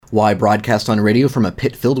Why broadcast on radio from a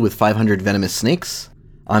pit filled with 500 venomous snakes?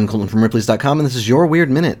 I'm Colton from Ripley's.com, and this is your Weird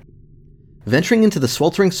Minute. Venturing into the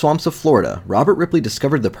sweltering swamps of Florida, Robert Ripley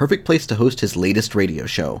discovered the perfect place to host his latest radio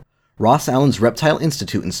show, Ross Allen's Reptile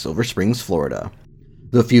Institute in Silver Springs, Florida.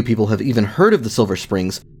 Though few people have even heard of the Silver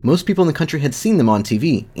Springs, most people in the country had seen them on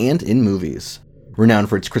TV and in movies. Renowned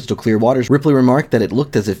for its crystal clear waters, Ripley remarked that it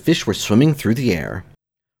looked as if fish were swimming through the air.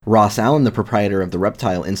 Ross Allen, the proprietor of the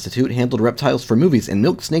Reptile Institute, handled reptiles for movies and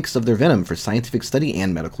milked snakes of their venom for scientific study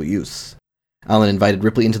and medical use. Allen invited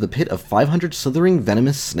Ripley into the pit of 500 slithering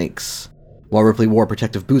venomous snakes. While Ripley wore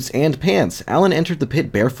protective boots and pants, Allen entered the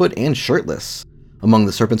pit barefoot and shirtless. Among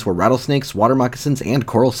the serpents were rattlesnakes, water moccasins, and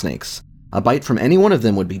coral snakes. A bite from any one of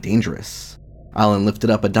them would be dangerous. Allen lifted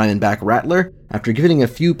up a diamondback rattler after giving it a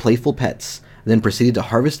few playful pets, then proceeded to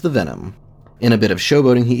harvest the venom. In a bit of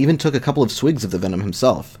showboating, he even took a couple of swigs of the venom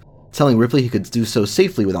himself, telling Ripley he could do so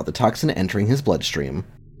safely without the toxin entering his bloodstream.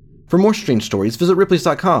 For more strange stories, visit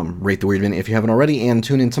Ripley's.com, rate the Weird Minute if you haven't already, and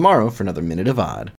tune in tomorrow for another Minute of Odd.